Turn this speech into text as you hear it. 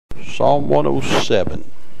Psalm 107.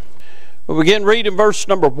 We'll begin reading verse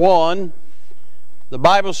number 1. The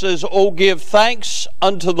Bible says, "O give thanks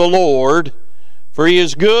unto the Lord, for He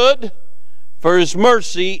is good, for His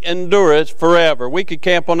mercy endureth forever." We could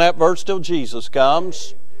camp on that verse till Jesus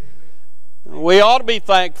comes. We ought to be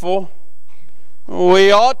thankful.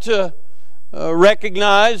 We ought to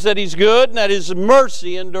recognize that He's good and that His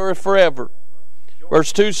mercy endureth forever.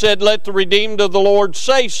 Verse 2 said, "Let the redeemed of the Lord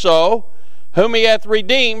say so, whom He hath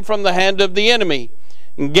redeemed from the hand of the enemy,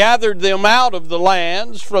 and gathered them out of the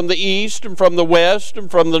lands from the east and from the west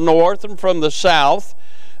and from the north and from the south.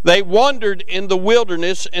 They wandered in the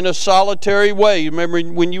wilderness in a solitary way." You remember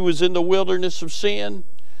when you was in the wilderness of sin?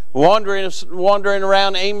 Wandering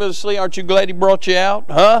around aimlessly. Aren't you glad He brought you out?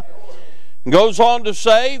 Huh? And goes on to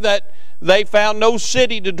say that they found no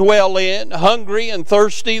city to dwell in. Hungry and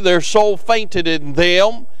thirsty, their soul fainted in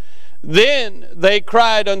them. Then they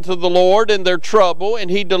cried unto the Lord in their trouble, and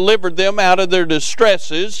He delivered them out of their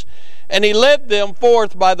distresses. And He led them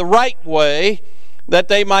forth by the right way, that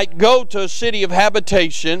they might go to a city of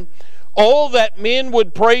habitation. Oh, that men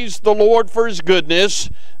would praise the Lord for His goodness,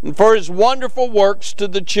 and for His wonderful works to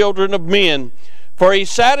the children of men. For He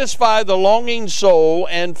satisfieth the longing soul,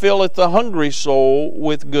 and filleth the hungry soul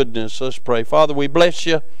with goodness. Let's pray. Father, we bless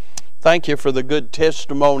You. Thank You for the good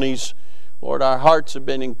testimonies. Lord, our hearts have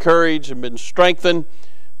been encouraged and been strengthened.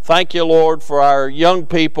 Thank You, Lord, for our young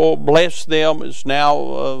people. Bless them as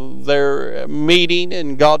now they're meeting,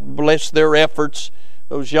 and God bless their efforts.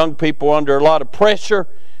 Those young people under a lot of pressure.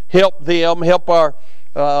 Help them. Help our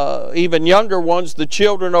even younger ones, the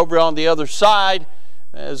children over on the other side.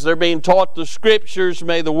 As they're being taught the Scriptures,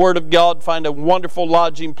 may the Word of God find a wonderful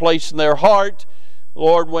lodging place in their heart.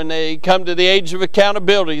 Lord, when they come to the age of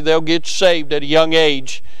accountability, they'll get saved at a young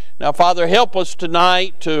age. Now, Father, help us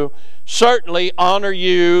tonight to certainly honor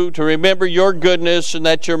You, to remember Your goodness, and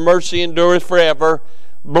that Your mercy endureth forever.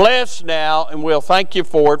 Bless now, and we'll thank You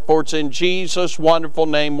for it, for it's in Jesus' wonderful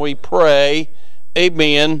name we pray.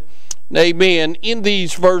 Amen and amen. In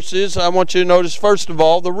these verses, I want you to notice, first of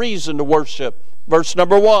all, the reason to worship. Verse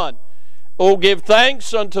number 1, "O give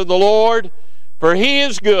thanks unto the Lord, for He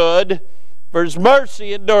is good, for His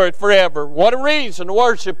mercy endureth forever." What a reason to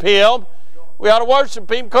worship Him. We ought to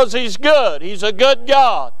worship Him because He's good. He's a good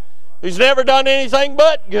God. He's never done anything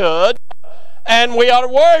but good. And we ought to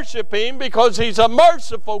worship Him because He's a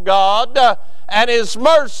merciful God, and His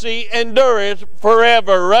mercy endureth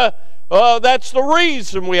forever. That's the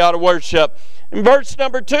reason we ought to worship. In verse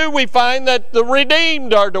number 2, we find that the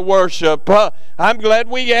redeemed are to worship. I'm glad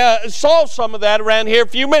we saw some of that around here a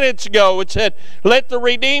few minutes ago. It said, "Let the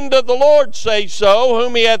redeemed of the Lord say so,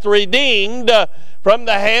 whom He hath redeemed from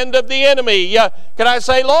the hand of the enemy." Can I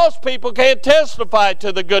say lost people can't testify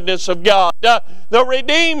to the goodness of God? The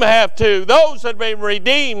redeemed have to. Those that have been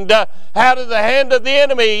redeemed out of the hand of the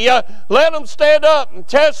enemy, let them stand up and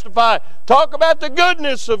testify. Talk about the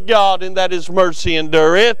goodness of God, and that His mercy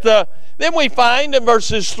endureth. Then we find in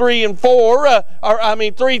verses 3 and 4,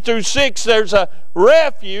 3 through 6, there's a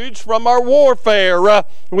refuge from our warfare.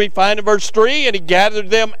 We find in verse 3, "And He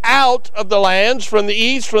gathered them out of the lands from the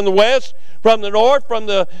east, from the west, from the north, from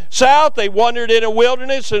the south. They wandered in a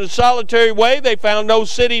wilderness in a solitary way. They found no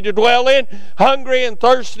city to dwell in. Hungry and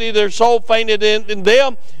thirsty, their soul fainted in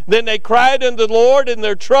them. Then they cried unto the Lord in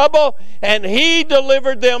their trouble, and He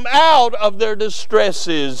delivered them out of their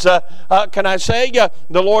distresses." Can I say,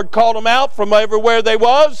 the Lord called them out from everywhere they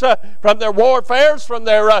was, from their warfares, from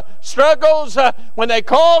their struggles. When they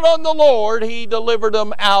called on the Lord, He delivered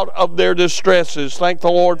them out of their distresses. Thank the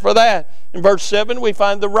Lord for that. In verse 7, we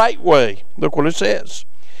find the right way. Look what it says.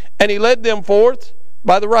 "And He led them forth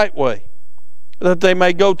by the right way, that they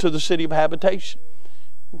may go to the city of habitation."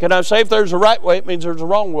 Can I say, if there's a right way, it means there's a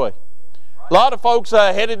wrong way. A lot of folks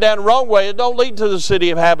headed down the wrong way. It don't lead to the city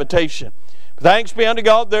of habitation. Thanks be unto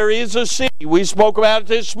God, there is a city. We spoke about it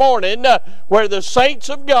this morning, where the saints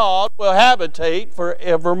of God will habitate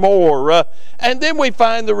forevermore. And then we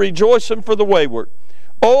find the rejoicing for the wayward.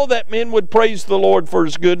 Oh, that men would praise the Lord for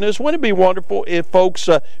His goodness. Wouldn't it be wonderful if folks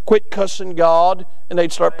quit cussing God and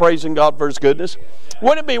they'd start praising God for His goodness?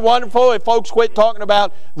 Wouldn't it be wonderful if folks quit talking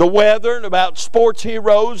about the weather and about sports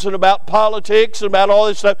heroes and about politics and about all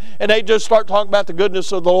this stuff, and they just start talking about the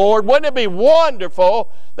goodness of the Lord? Wouldn't it be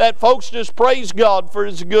wonderful that folks just praise God for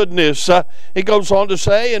His goodness? It goes on to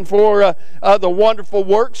say, "And for the wonderful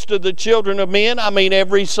works to the children of men." I mean,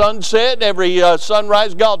 every sunset, every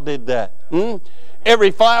sunrise, God did that.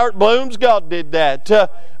 Every flower that blooms, God did that.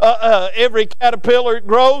 Every caterpillar that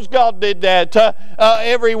grows, God did that.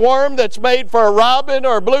 Every worm that's made for a robin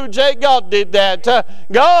or a blue jay, God did that.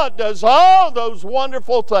 God does all those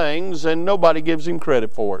wonderful things, and nobody gives Him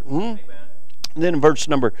credit for it. Then in verse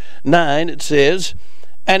number 9 it says,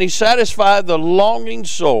 and He satisfied the longing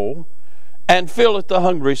soul and filleth the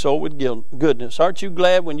hungry soul with goodness. Aren't you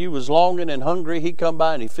glad when you was longing and hungry, He come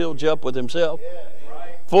by and He filled you up with Himself?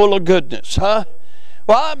 Full of goodness, huh?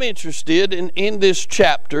 Well, I'm interested in this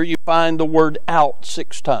chapter. You find the word out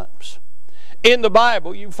 6 times. In the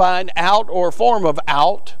Bible, you find out or a form of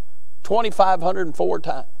out 2,504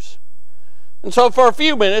 times. And so for a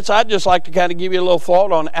few minutes, I'd just like to kind of give you a little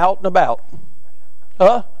thought on out and about.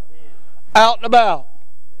 Huh? Out and about.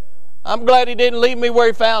 I'm glad He didn't leave me where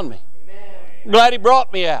He found me. I'm glad He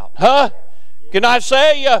brought me out. Huh? Can I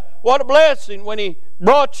say, what a blessing when He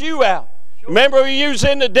brought you out. Remember when you was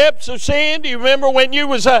in the depths of sin? Do you remember when you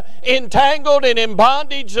was entangled and in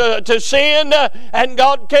bondage to sin and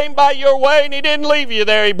God came by your way and He didn't leave you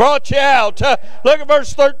there. He brought you out. Look at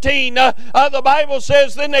verse 13. The Bible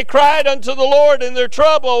says, then they cried unto the Lord in their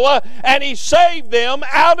trouble and He saved them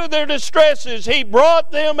out of their distresses. He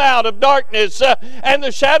brought them out of darkness and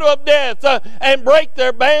the shadow of death and break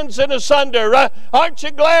their bands in asunder. Aren't you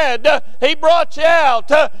glad He brought you out?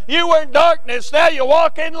 You were in darkness. Now you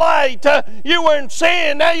walk in light. You were in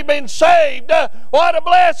sin, now you've been saved. What a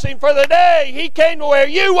blessing for the day He came to where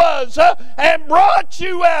you was and brought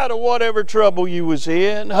you out of whatever trouble you was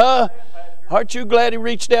in. Huh? Aren't you glad He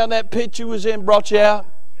reached down that pit you was in and brought you out?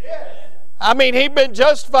 Yes. I mean, He'd been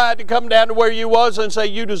justified to come down to where you was and say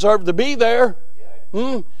you deserve to be there.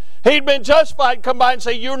 He'd been justified to come by and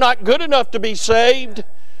say you're not good enough to be saved.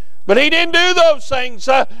 But He didn't do those things.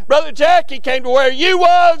 Brother Jack, He came to where you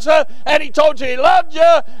was, and He told you He loved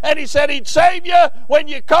you, and He said He'd save you. When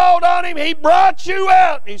you called on Him, He brought you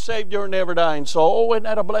out. He saved your never-dying soul. Isn't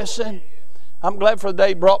that a blessing? I'm glad for the day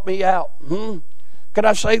He brought me out. Can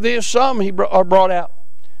I say this? Some are brought out.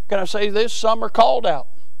 Can I say this? Some are called out.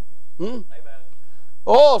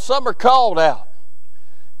 Oh, some are called out.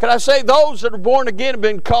 Can I say those that are born again have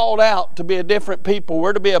been called out to be a different people?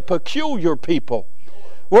 We're to be a peculiar people.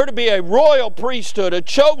 We're to be a royal priesthood, a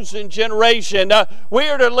chosen generation. We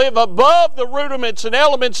are to live above the rudiments and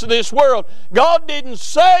elements of this world. God didn't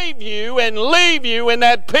save you and leave you in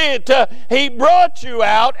that pit. He brought you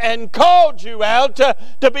out and called you out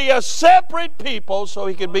to be a separate people so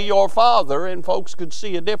He could be your Father and folks could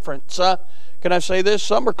see a difference. Can I say this?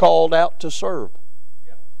 Some are called out to serve.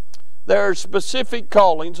 There are specific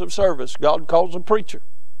callings of service. God calls a preacher.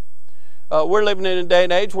 We're living in a day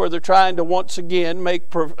and age where they're trying to once again make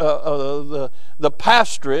the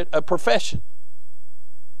pastorate a profession.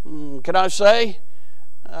 Can I say,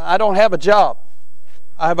 I don't have a job.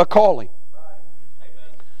 I have a calling.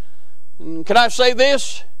 Can I say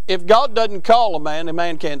this? If God doesn't call a man, the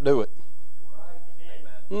man can't do it.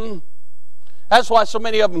 That's why so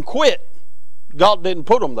many of them quit. God didn't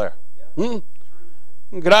put them there.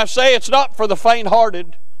 Can I say it's not for the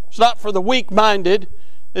faint-hearted. It's not for the weak-minded.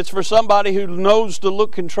 It's for somebody who knows to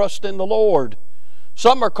look and trust in the Lord.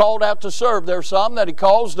 Some are called out to serve. There are some that He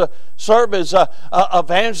calls to serve as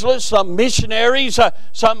evangelists, some missionaries,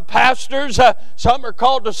 some pastors. Some are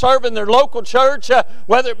called to serve in their local church,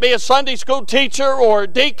 whether it be a Sunday school teacher or a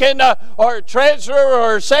deacon or a treasurer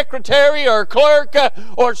or a secretary or a clerk,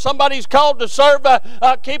 or somebody's called to serve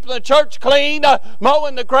keeping the church clean,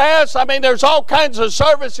 mowing the grass. I mean, there's all kinds of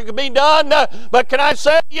service that can be done. But can I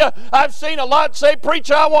say, I've seen a lot say,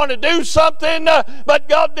 preacher, I want to do something, but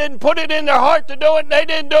God didn't put it in their heart to do it. They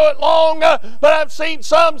didn't do it long, but I've seen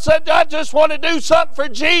some said, I just want to do something for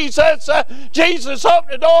Jesus. Jesus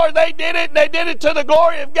opened the door, they did it, and they did it to the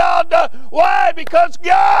glory of God. Why? Because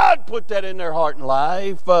God put that in their heart and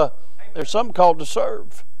life. There's some called to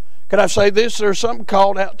serve. Can I say this? There's some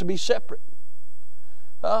called out to be separate.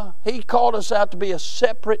 He called us out to be a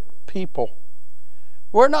separate people.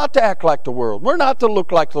 We're not to act like the world. We're not to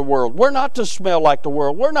look like the world. We're not to smell like the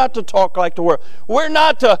world. We're not to talk like the world. We're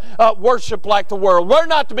not to worship like the world. We're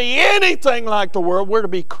not to be anything like the world. We're to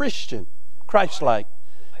be Christian, Christ-like.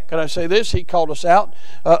 Can I say this? He called us out,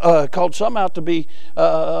 called some out to be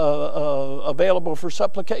available for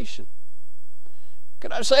supplication.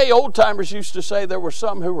 Can I say, old-timers used to say there were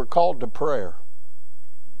some who were called to prayer.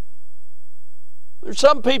 There's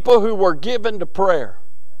some people who were given to prayer.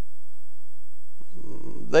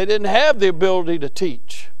 They didn't have the ability to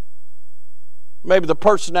teach, maybe the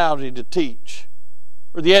personality to teach,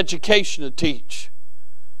 or the education to teach.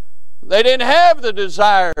 They didn't have the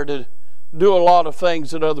desire to do a lot of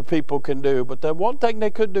things that other people can do, but the one thing they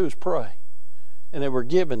could do is pray, and they were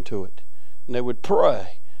given to it. And they would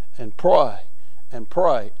pray and pray and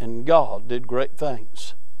pray, and God did great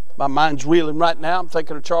things. My mind's reeling right now. I'm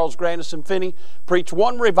thinking of Charles Grandison Finney. Preached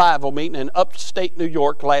one revival meeting in upstate New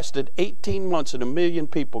York, lasted 18 months, and 1 million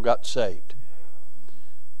people got saved.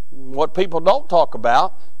 What people don't talk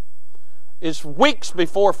about is weeks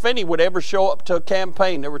before Finney would ever show up to a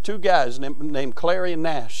campaign, there were two guys named Clary and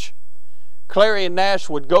Nash. Clary and Nash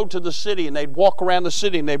would go to the city, and they'd walk around the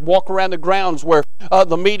city, and they'd walk around the grounds where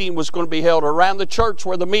the meeting was going to be held, or around the church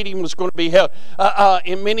where the meeting was going to be held.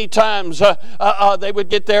 And many times they would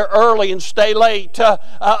get there early and stay late,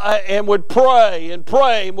 and would pray and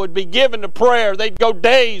pray, and would be given to prayer. They'd go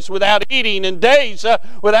days without eating and days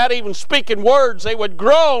without even speaking words. They would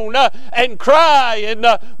groan and cry and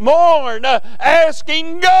mourn,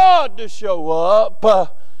 asking God to show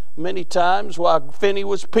up. Many times while Finney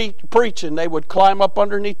was preaching, they would climb up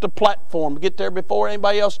underneath the platform, get there before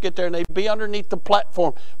anybody else get there, and they'd be underneath the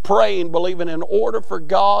platform praying, believing in order for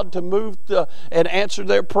God to move and answer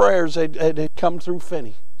their prayers, they'd come through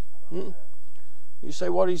Finney. You say,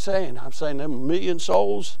 what are you saying? I'm saying them 1 million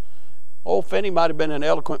souls. Old Finney might have been an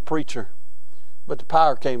eloquent preacher, but the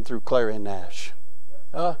power came through Clary and Nash.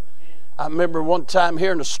 I remember one time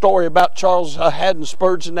hearing a story about Charles Haddon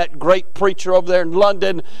Spurgeon, that great preacher over there in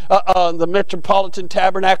London. The Metropolitan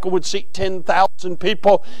Tabernacle would seat 10,000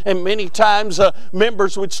 people, and many times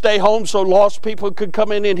members would stay home so lost people could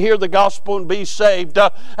come in and hear the gospel and be saved.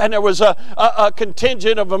 And there was a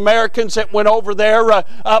contingent of Americans that went over there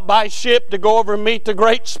by ship to go over and meet the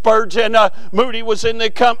great Spurgeon. Moody was in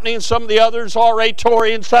the company, and some of the others, R.A.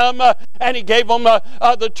 Torrey and some, and he gave them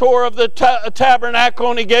the tour of the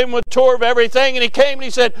tabernacle, and he gave them a tour of everything, and he came and he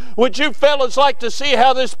said, would you fellas like to see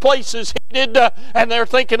how this place is heated? And they're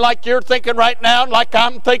thinking like you're thinking right now, like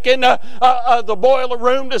I'm thinking, the boiler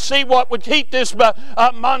room, to see what would heat this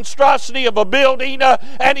monstrosity of a building.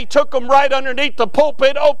 And he took them right underneath the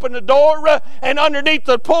pulpit, opened the door, and underneath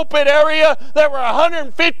the pulpit area there were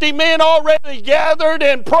 150 men already gathered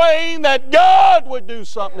and praying that God would do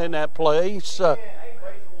something in that place.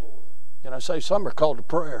 Can I say, some are called to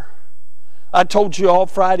prayer. I told you all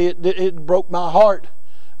Friday, it broke my heart.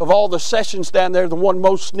 Of all the sessions down there, the one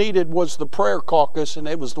most needed was the prayer caucus, and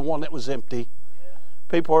it was the one that was empty.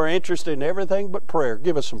 People are interested in everything but prayer.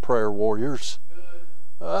 Give us some prayer warriors.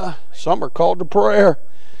 Some are called to prayer.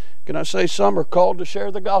 Can I say, some are called to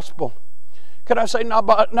share the gospel? Can I say,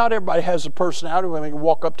 not everybody has a personality where they can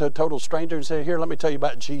walk up to a total stranger and say, here, let me tell you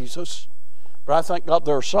about Jesus. But I thank God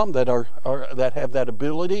there are some that that have that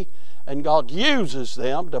ability, and God uses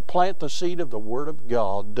them to plant the seed of the Word of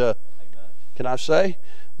God. Can I say,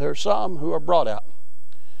 there are some who are brought out.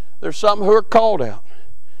 There's some who are called out.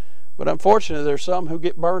 But unfortunately, there's some who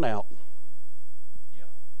get burnt out.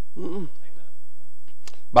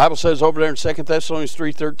 Bible says over there in 2 Thessalonians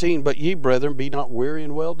 3:13, but ye, brethren, be not weary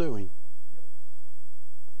in well-doing.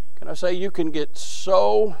 Can I say, you can get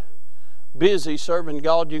so busy serving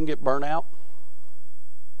God, you can get burnt out?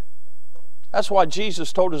 That's why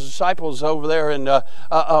Jesus told his disciples over there in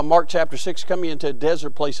Mark chapter 6, come into a desert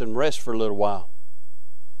place and rest for a little while.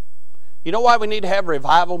 You know why we need to have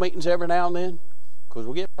revival meetings every now and then? Because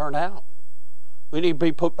we get burnt out. We need to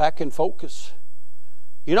be put back in focus.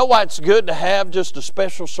 You know why it's good to have just a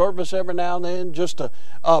special service every now and then, just to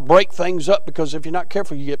break things up? Because if you're not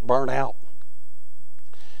careful, you get burnt out.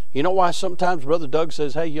 You know why sometimes Brother Doug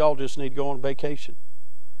says, hey, y'all just need to go on vacation?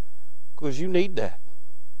 Because you need that.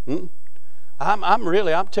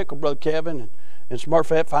 I'm tickled, Brother Kevin and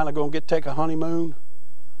Smurfette finally going to take a honeymoon.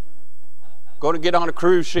 Going to get on a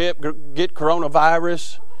cruise ship, get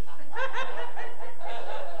coronavirus.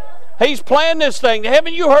 He's planning this thing.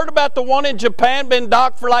 Haven't you heard about the one in Japan, been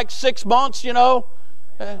docked for like 6 months, you know?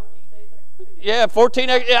 Yeah,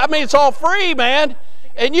 14. I mean, it's all free, man.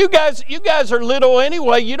 And you guys are little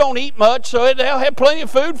anyway. You don't eat much, so they'll have plenty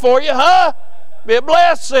of food for you, huh? Be a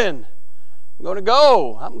blessing. I'm going to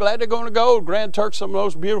go. I'm glad they're going to go. Grand Turk's some of the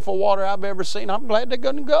most beautiful water I've ever seen. I'm glad they're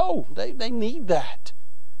going to go. They need that.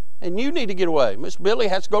 And you need to get away. Miss Billy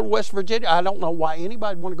has to go to West Virginia. I don't know why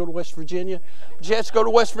anybody would want to go to West Virginia. But she has to go to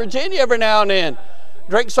West Virginia every now and then.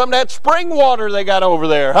 Drink some of that spring water they got over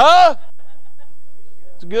there, huh?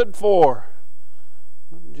 It's good for.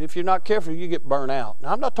 If you're not careful, you get burnt out. Now,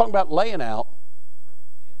 I'm not talking about laying out.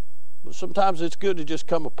 But sometimes it's good to just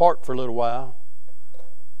come apart for a little while,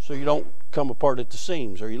 so you don't come apart at the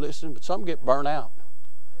seams. Are you listening? But some get burnt out.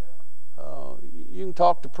 You can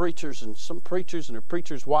talk to preachers, and some preachers and their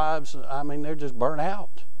preachers' wives, I mean, they're just burnt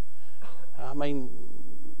out. I mean,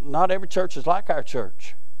 not every church is like our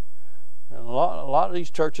church. And a lot of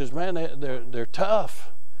these churches, man, they're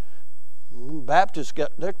tough. Baptists,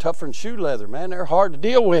 they're tougher than shoe leather, man. They're hard to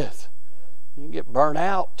deal with. You can get burnt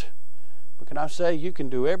out. But can I say, you can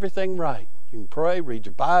do everything right. You can pray, read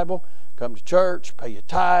your Bible, come to church, pay your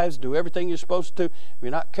tithes, do everything you're supposed to. If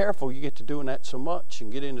you're not careful, you get to doing that so much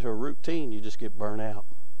and get into a routine, you just get burnt out.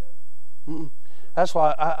 That's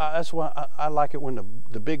why I like it when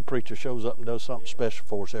the big preacher shows up and does something special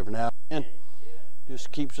for us every now and then.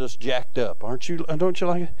 Just keeps us jacked up. Don't you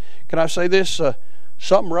like it? Can I say this?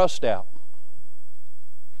 Something rust out.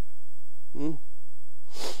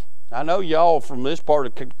 I know y'all from this part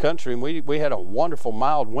of the country, and we had a wonderful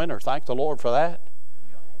mild winter. Thank the Lord for that.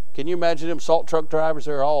 Can you imagine them salt truck drivers?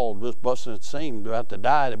 They're all just busting at the seam, about to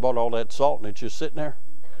die. They bought all that salt and it's just sitting there.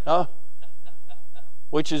 Huh?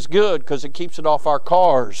 Which is good because it keeps it off our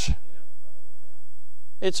cars.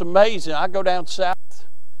 It's amazing. I go down south.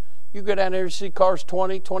 You go down there and see cars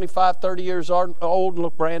 20, 25, 30 years old and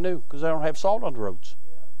look brand new because they don't have salt on the roads.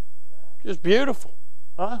 Just beautiful.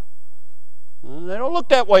 Huh? And they don't look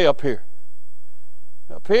that way up here.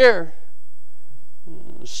 Up here,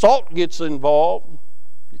 salt gets involved.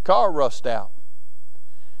 Your car rusts out.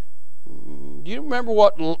 Do you remember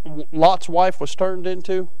what Lot's wife was turned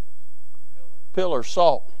into? Pillar,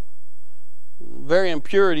 salt. Very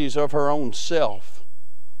impurities of her own self.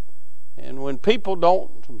 And when people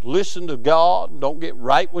don't listen to God, don't get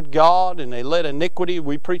right with God, and they let iniquity,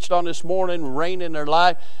 we preached on this morning, reign in their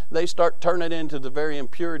life, they start turning into the very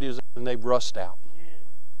impurities and they rust out.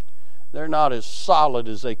 They're not as solid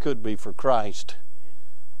as they could be for Christ,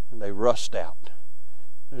 and they rust out.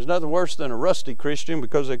 There's nothing worse than a rusty Christian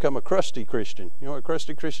because they become a crusty Christian. You know what a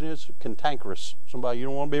crusty Christian is? Cantankerous. Somebody you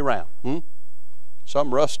don't want to be around.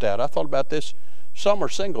 Some rust out. I thought about this. Some are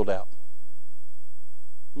singled out.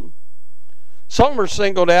 Some are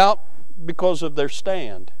singled out because of their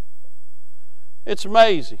stand. It's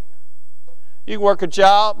amazing. You can work a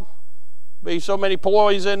job, be so many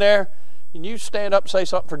employees in there, and you stand up and say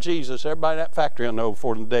something for Jesus. Everybody in that factory will know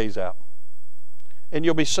before the day's out. And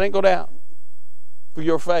you'll be singled out for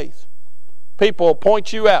your faith. People will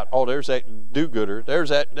point you out. Oh, there's that do-gooder. There's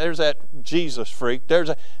that Jesus freak.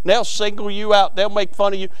 They'll single you out. They'll make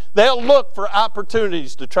fun of you. They'll look for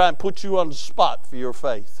opportunities to try and put you on the spot for your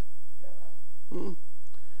faith.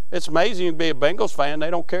 It's amazing you can be a Bengals fan. They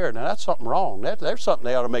don't care. Now, that's something wrong. There's something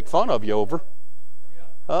they ought to make fun of you over.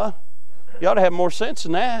 You ought to have more sense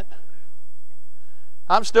than that.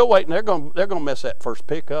 I'm still waiting. They're going to mess that first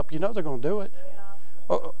pick up. You know they're going to do it.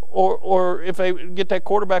 Or if they get that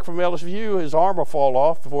quarterback from LSU, his arm will fall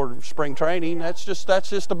off before spring training. That's just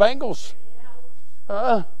the Bengals.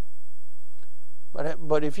 But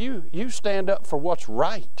if you stand up for what's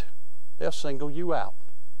right, they'll single you out.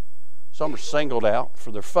 Some are singled out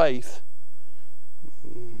for their faith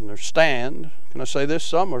and their stand. Can I say this?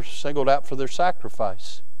 Some are singled out for their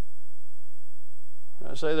sacrifice.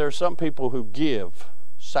 I say there are some people who give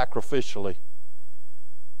sacrificially,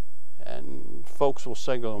 and folks will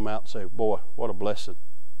single them out and say, boy, what a blessing.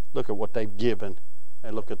 Look at what they've given,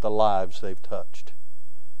 and look at the lives they've touched.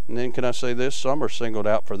 And then can I say this? Some are singled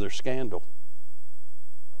out for their scandal.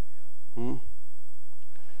 And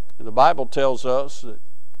the Bible tells us that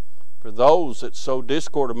for those that sow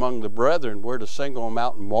discord among the brethren, we're to single them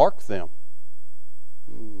out and mark them.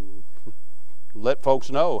 Let folks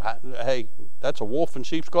know, hey, that's a wolf in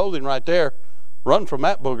sheep's clothing right there. Run from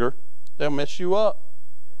that booger. They'll mess you up.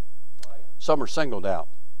 Some are singled out.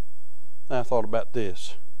 And I thought about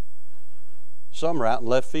this. Some are out in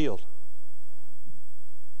left field.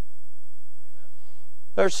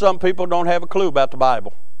 There's some people who don't have a clue about the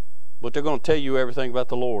Bible, but they're going to tell you everything about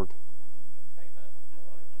the Lord.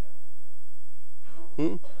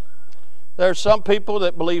 There are some people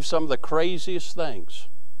that believe some of the craziest things,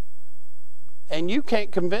 and you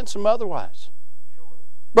can't convince them otherwise.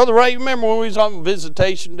 Brother Ray, you remember when we was on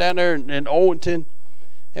visitation down there in Owington,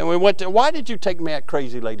 and we went to, why did you take me to that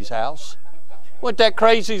crazy lady's house? Went to that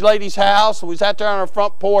crazy lady's house, and we was out there on her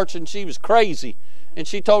front porch, and she was crazy. And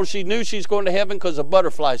she told us she knew she was going to heaven because the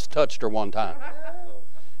butterflies touched her one time.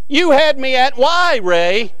 You had me at, why,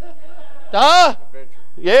 Ray? Huh?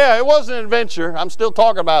 Yeah, it wasn't an adventure. I'm still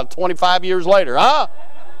talking about it 25 years later, huh?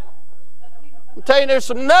 I'm telling you, there's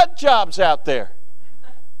some nut jobs out there.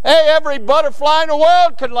 Hey, every butterfly in the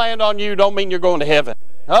world could land on you. Don't mean you're going to heaven,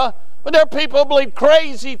 huh? But there are people who believe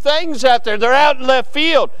crazy things out there. They're out in left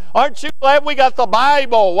field. Aren't you glad we got the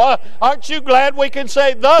Bible? Aren't you glad we can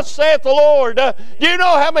say, thus saith the Lord? Do you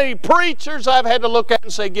know how many preachers I've had to look at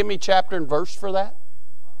and say, give me chapter and verse for that?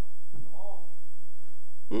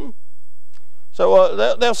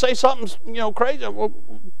 So they'll say something, crazy. Well,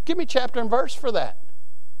 give me chapter and verse for that.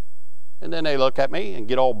 And then they look at me and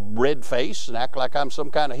get all red-faced and act like I'm some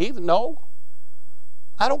kind of heathen. No.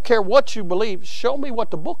 I don't care what you believe. Show me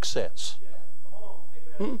what the book says.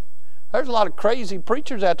 Hmm? There's a lot of crazy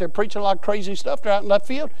preachers out there preaching a lot of crazy stuff. They're out in left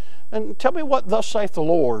field. And tell me what thus saith the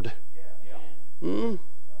Lord. Hmm?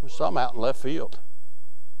 There's some out in left field.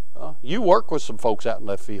 You work with some folks out in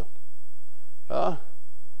left field. You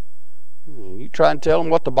try and tell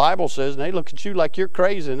them what the Bible says, and they look at you like you're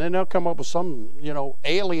crazy, and then they'll come up with some,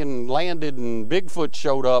 alien landed and Bigfoot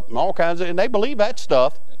showed up and all kinds of, and they believe that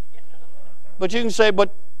stuff. But you can say,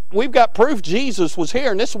 but we've got proof Jesus was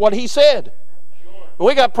here, and this is what he said. And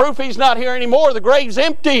we got proof he's not here anymore. The grave's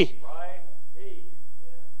empty.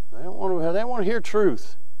 They don't want to hear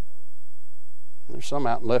truth. There's some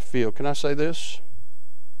out in left field. Can I say this?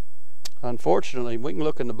 Unfortunately, we can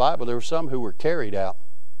look in the Bible. There were some who were carried out.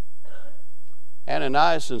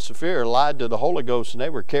 Ananias and Sapphira lied to the Holy Ghost, and they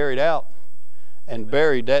were carried out and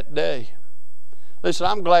buried that day. Listen,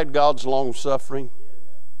 I'm glad God's long-suffering.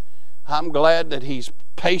 I'm glad that he's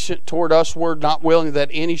patient toward us, not willing that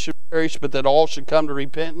any should perish, but that all should come to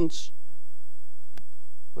repentance.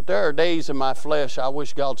 But there are days in my flesh I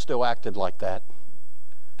wish God still acted like that.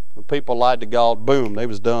 When people lied to God, boom, they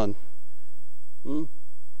was done. Can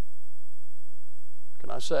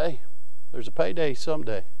I say? There's a payday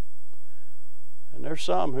someday. And there's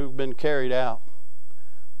some who've been carried out.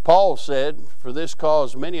 Paul said, for this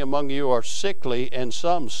cause many among you are sickly and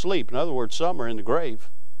some sleep. In other words, some are in the grave.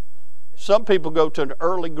 Some people go to an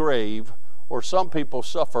early grave, or some people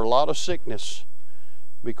suffer a lot of sickness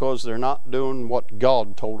because they're not doing what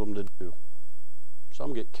God told them to do.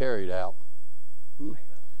 Some get carried out. It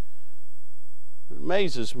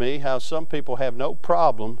amazes me how some people have no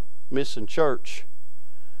problem missing church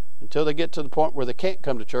until they get to the point where they can't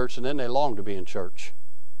come to church, and then they long to be in church.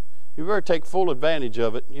 You better take full advantage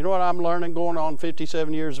of it. You know what I'm learning going on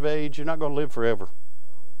 57 years of age? You're not going to live forever.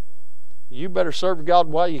 You better serve God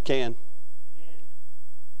while you can.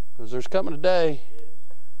 Because there's coming a day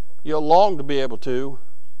you'll long to be able to,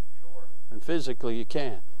 and physically you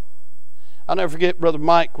can't. I'll never forget Brother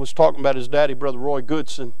Mike was talking about his daddy, Brother Roy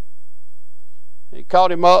Goodson. He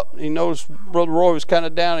called him up, and he noticed Brother Roy was kind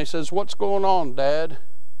of down. He says, "What's going on, Dad?"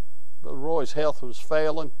 Brother Roy's health was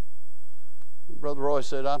failing. Brother Roy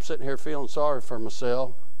said, "I'm sitting here feeling sorry for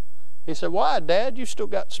myself." He said, "Why, Dad? You still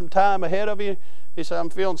got some time ahead of you?" He said, "I'm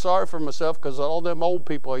feeling sorry for myself because all them old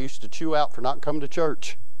people I used to chew out for not coming to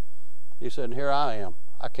church." He said, "And here I am.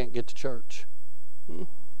 I can't get to church." You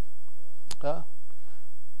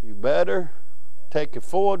better take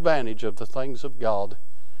full advantage of the things of God.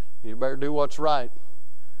 You better do what's right.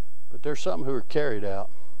 But there's some who are carried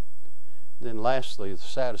out. Then lastly, the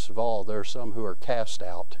saddest of all, there are some who are cast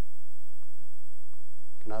out.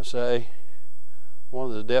 Can I say, one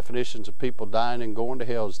of the definitions of people dying and going to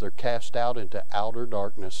hell is they're cast out into outer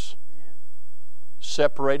darkness.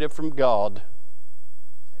 Separated from God.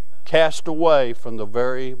 Cast away from the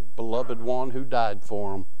very beloved one who died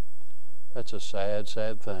for them. That's a sad,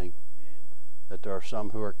 sad thing, that there are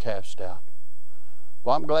some who are cast out.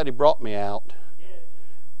 Well, I'm glad he brought me out,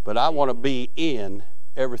 but I want to be in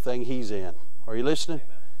everything he's in. Are you listening?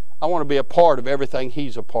 I want to be a part of everything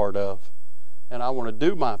he's a part of. And I want to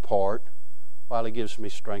do my part while he gives me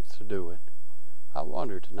strength to do it. I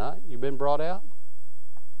wonder tonight, you been brought out?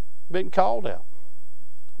 Been called out?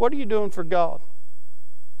 What are you doing for God?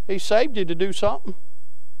 He saved you to do something.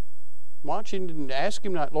 Why don't you ask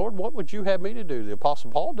him, like, "Lord, what would you have me to do?" The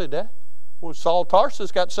Apostle Paul did that. When Saul of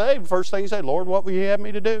Tarsus got saved, first thing he said, "Lord, what would you have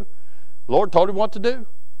me to do?" The Lord told him what to do.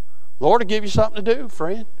 Lord will give you something to do,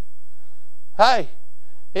 friend. Hey,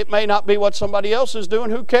 it may not be what somebody else is doing.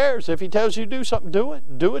 Who cares? If he tells you to do something, do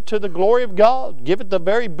it. Do it to the glory of God. Give it the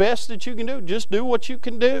very best that you can do. Just do what you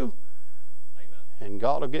can do. Amen. And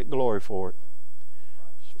God will get glory for it.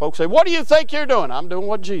 Folks say, "What do you think you're doing?" I'm doing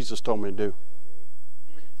what Jesus told me to do.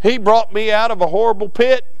 He brought me out of a horrible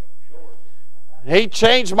pit. He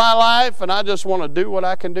changed my life, and I just want to do what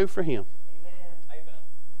I can do for him. Amen.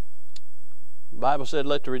 The Bible said,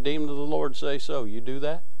 "Let the redeemed of the Lord say so." You do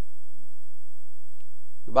that?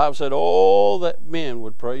 The Bible said, "Oh, that men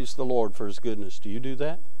would praise the Lord for his goodness." Do you do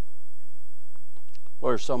that? Well,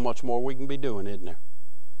 there's so much more we can be doing, isn't there?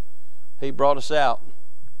 He brought us out,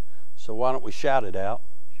 so why don't we shout it out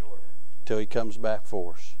till he comes back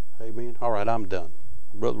for us? Amen. All right, I'm done.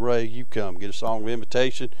 Brother Ray, you come get a song of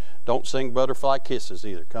invitation. Don't sing Butterfly Kisses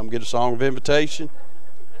either. Come get a song of invitation.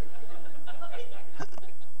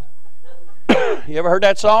 You ever heard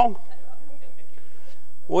that song?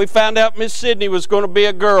 When we found out Miss Sydney was going to be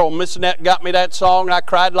a girl, Miss Annette got me that song, and I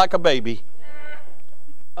cried like a baby.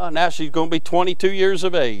 Now she's going to be 22 years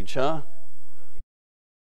of age, huh?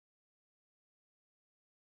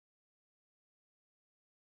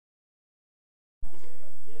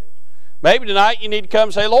 Maybe tonight you need to come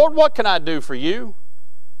and say, "Lord, what can I do for you?"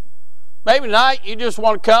 Maybe tonight you just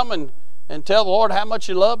want to come and tell the Lord how much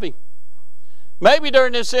you love Him. Maybe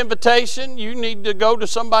during this invitation you need to go to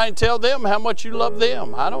somebody and tell them how much you love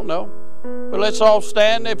them. I don't know. But let's all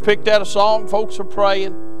stand. They've picked out a song. Folks are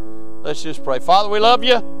praying. Let's just pray. Father, we love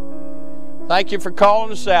you. Thank you for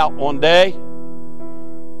calling us out one day.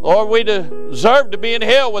 Lord, we deserve to be in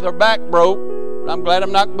hell with our back broke. I'm glad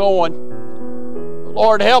I'm not going.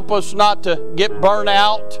 Lord, help us not to get burnt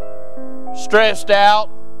out, stressed out,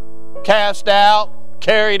 cast out,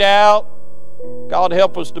 carried out. God,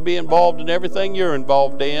 help us to be involved in everything you're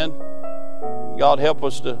involved in. God, help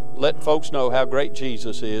us to let folks know how great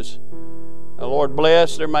Jesus is. Now, Lord,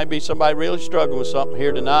 bless. There may be somebody really struggling with something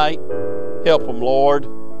here tonight. Help them, Lord.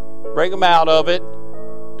 Bring them out of it.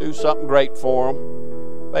 Do something great for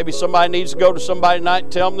them. Maybe somebody needs to go to somebody tonight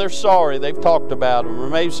and tell them they're sorry. They've talked about them. Or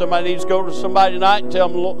maybe somebody needs to go to somebody tonight and tell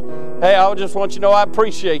them, hey, I just want you to know I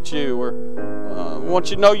appreciate you. Or I want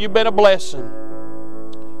you to know you've been a blessing.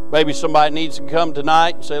 Maybe somebody needs to come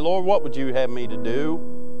tonight and say, Lord, what would you have me to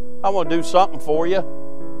do? I want to do something for you.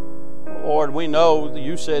 Lord, we know that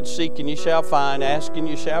you said, seek and you shall find, ask and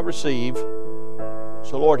you shall receive.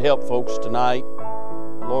 So, Lord, help folks tonight.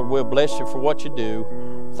 Lord, we'll bless you for what you do.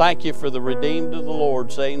 Thank you for the redeemed of the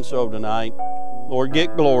Lord saying so tonight. Lord,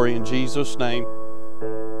 get glory in Jesus' name.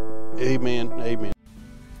 Amen. Amen.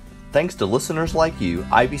 Thanks to listeners like you,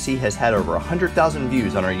 IBC has had over 100,000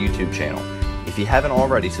 views on our YouTube channel. If you haven't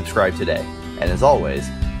already, subscribe today. And as always,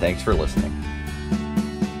 thanks for listening.